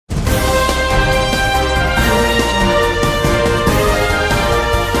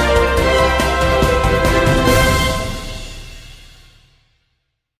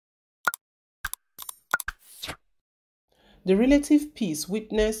The relative peace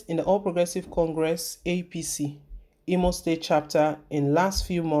witnessed in the All Progressive Congress APC Imo State chapter in last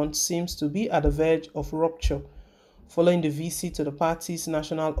few months seems to be at the verge of rupture following the visit to the party's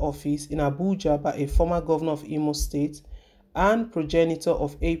national office in Abuja by a former governor of Imo State and progenitor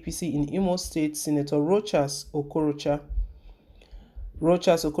of APC in Imo State, Senator ROCHAS OKOROCHA.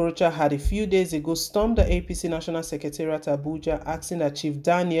 ROCHAS OKOROCHA had a few days ago stormed the APC National Secretariat Abuja asking that Chief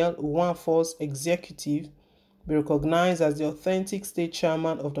Daniel Nwafo's executive be recognized as the authentic state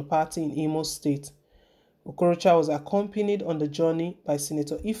chairman of the party in Imo State. Okorocha was accompanied on the journey by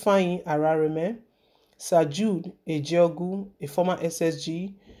Senator Ifeanyi Arareme, Sir Jude Ejiogu, a former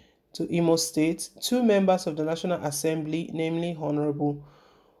SSG to Imo State, two members of the National Assembly, namely Honorable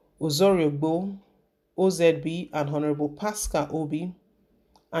Uzoriogbo, OZB, and Honorable Pascal Obi,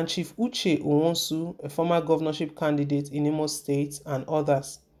 and Chief Uche Onwonsu, a former governorship candidate in Imo State, and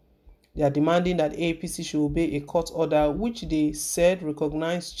others. They are demanding that APC should obey a court order which they said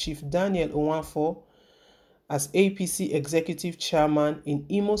recognized Chief Daniel Nwafo as APC executive chairman in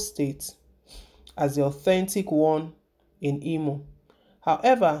Imo State as the authentic one in Imo.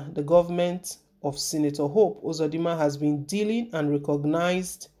 However, the government of Senator Hope UZODINMA has been dealing and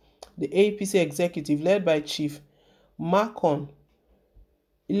recognized the APC executive led by Chief Makon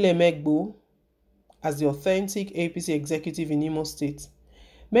Ilemegbo as the authentic APC executive in Imo State.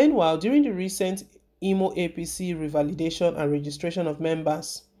 Meanwhile, during the recent Imo APC revalidation and registration of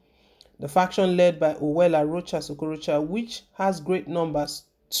members, the faction led by Owella ROCHAS OKOROCHA, which has great numbers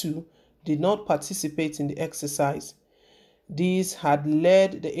too, did not participate in the exercise. This had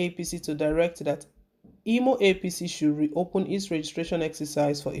led the APC to direct that Imo APC should reopen its registration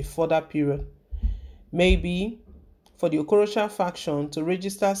exercise for a further period. Maybe for the Okorocha faction to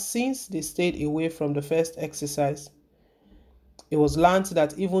register since they stayed away from the first exercise. It was learned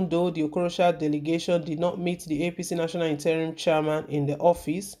that even though the Okorocha delegation did not meet the APC National Interim Chairman in the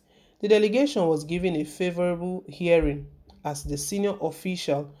office, the delegation was given a favorable hearing as the senior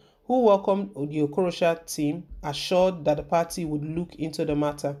official who welcomed the Okorocha team assured that the party would look into the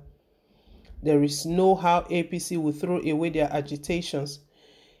matter. There is no how APC will throw away their agitations.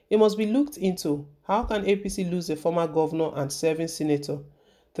 It must be looked into. How can APC lose a former governor and serving senator,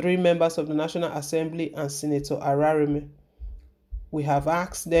 3 members of the National Assembly, and Senator Arareme? We have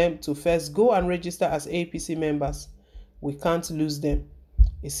asked them to first go and register as APC members. We can't lose them,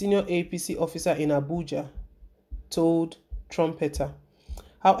 a senior APC officer in Abuja told Trumpeter.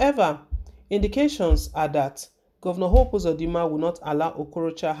 However, indications are that Governor Hope UZODINMA will not allow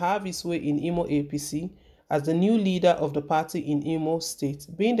Okorocha have his way in Imo APC as the new leader of the party in Imo State,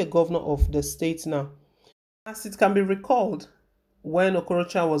 being the governor of the state now. As it can be recalled, when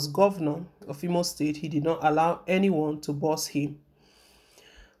Okorocha was governor of Imo State, he did not allow anyone to boss him.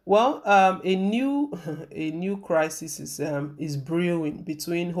 Well, a new crisis is brewing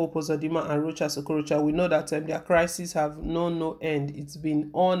between Hope UZODINMA and ROCHAS OKOROCHA. We know that their crises have known no end. It's been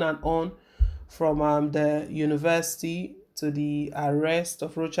on and on from the university to the arrest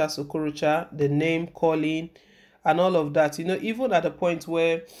of ROCHAS OKOROCHA, the name calling, and all of that. You know, even at the point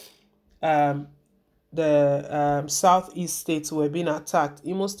where the southeast states were being attacked,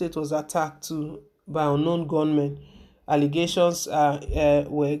 Imo State was attacked too by unknown gunmen. Allegations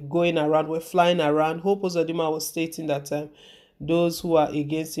were going around, were flying around. Hope UZODINMA was stating that those who are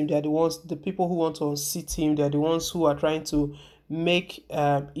against him, they are the ones, the people who want to unseat him, they are the ones who are trying to make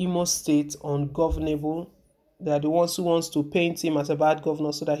Imo State ungovernable. They are the ones who wants to paint him as a bad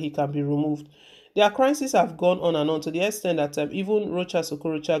governor so that he can be removed. Their crises have gone on and on to the extent that even ROCHAS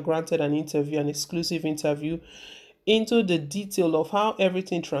OKOROCHA granted an interview, an exclusive interview, into the detail of how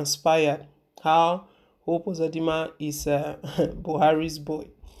everything transpired, how Hope UZODINMA is Buhari's boy,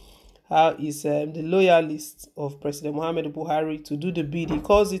 how is the loyalist of President Muhammadu Buhari to do the bid. He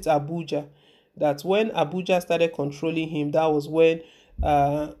calls it Abuja. That when Abuja started controlling him, that was when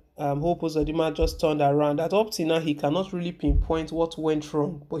Hope UZODINMA just turned around. That up till now, he cannot really pinpoint what went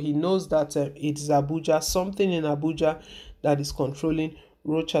wrong, but he knows that it is Abuja, something in Abuja that is controlling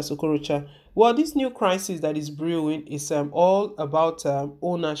ROCHAS OKOROCHA. Well, this new crisis that is brewing is all about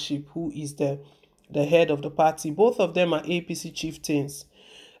ownership, who is the head of the party. Both of them are APC chieftains.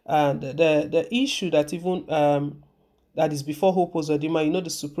 And the issue that even that is before Hope UZODINMA, you know, the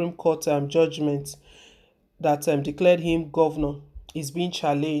Supreme Court judgment that declared him governor is being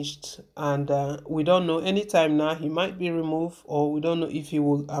challenged, and we don't know, anytime now he might be removed, or we don't know if he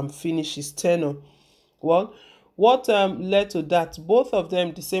will finish his tenure. Well, what led to that? Both of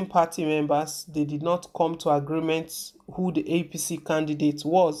them, the same party members, they did not come to agreement who the APC candidate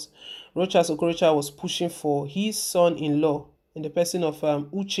was. ROCHAS OKOROCHA was pushing for his son-in-law in the person of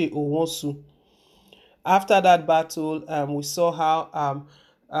Uche Onwonsu. After that battle, we saw how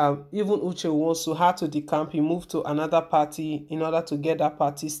even Uche Nwosu had to decamp. He moved to another party in order to get that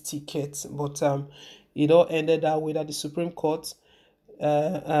party's ticket. But it all ended that way, that the Supreme Court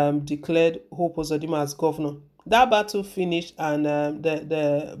declared Hope Uzodinma as governor. That battle finished, and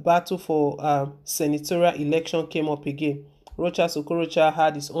the battle for senatorial election came up again. ROCHAS OKOROCHA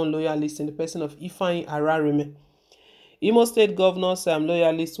had his own loyalist in the person of Ifeanyi Ararime. Imo State Governor's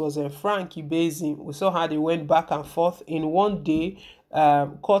loyalist was Frank Ibezim. We saw how they went back and forth. In one day,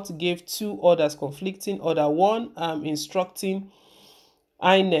 court gave two orders, conflicting order. One instructing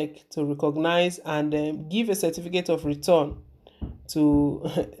INEC to recognize and give a certificate of return to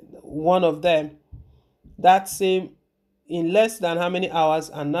one of them. That same, in less than how many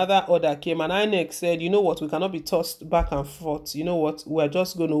hours, another order came, and INEC said, you know what, we cannot be tossed back and forth. You know what, we're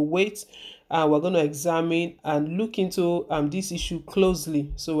just going to wait, and we're going to examine and look into this issue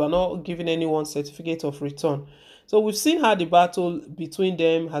closely. So we're not giving anyone certificate of return. So we've seen how the battle between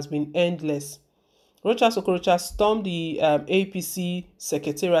them has been endless. ROCHAS OKOROCHA stormed the APC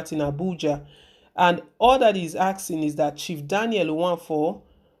secretariat in Abuja, and all that he's asking is that Chief Daniel Nwafor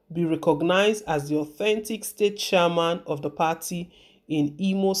be recognized as the authentic state chairman of the party in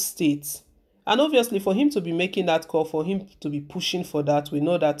Imo State. And obviously, for him to be making that call, for him to be pushing for that, we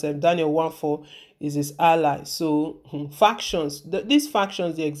know that Daniel Nwafor is his ally. So factions, these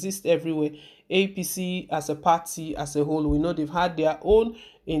factions, they exist everywhere. APC as a party, as a whole, we know they've had their own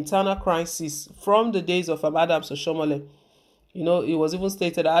internal crisis from the days of Adams Oshiomhole. You know, it was even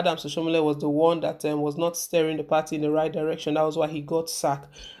stated that Adams Oshiomhole was the one that was not steering the party in the right direction. That was why he got sacked.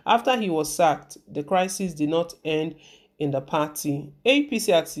 After he was sacked, the crisis did not end in the party.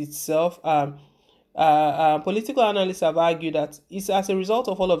 APC as itself, political analysts have argued that it's as a result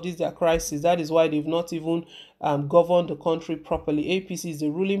of all of this, their crisis. That is why they've not even governed the country properly. APC is the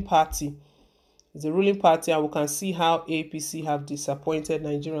ruling party. It's a ruling party, and we can see how APC have disappointed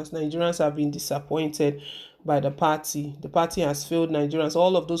Nigerians. Nigerians have been disappointed by the party. The party has failed Nigerians.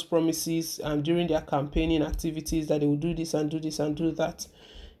 All of those promises during their campaigning activities that they will do this and do this and do that,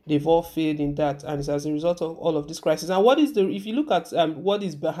 they've all failed in that, and it's as a result of all of this crisis. And what is if you look at what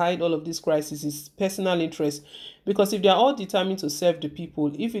is behind all of this crisis, is personal interest. Because if they are all determined to serve the people,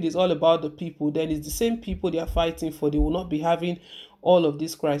 if it is all about the people, then it's the same people they are fighting for. They will not be having all of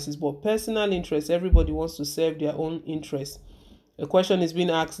this crisis. But personal interest, everybody wants to serve their own interest. A question is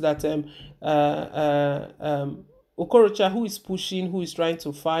being asked that Okorocha, who is pushing, who is trying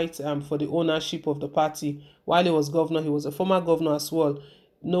to fight for the ownership of the party, while he was governor, he was a former governor as well.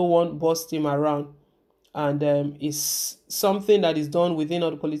 No one bossed him around, and it's something that is done within all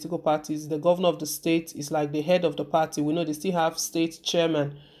the political parties. The governor of the state is like the head of the party. We know they still have state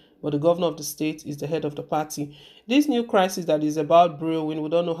chairman, but the governor of the state is the head of the party. This new crisis that is about brewing, we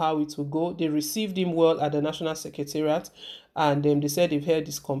don't know how it will go. They received him well at the National Secretariat, and they said they've heard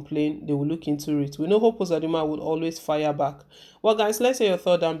this complaint. They will look into it. We know Hope Uzodinma would always fire back. Well, guys, let's hear your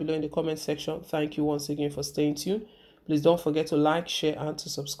thought down below in the comment section. Thank you once again for staying tuned. Please don't forget to like, share, and to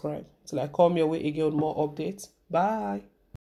subscribe. Till I come your way again with more updates. Bye.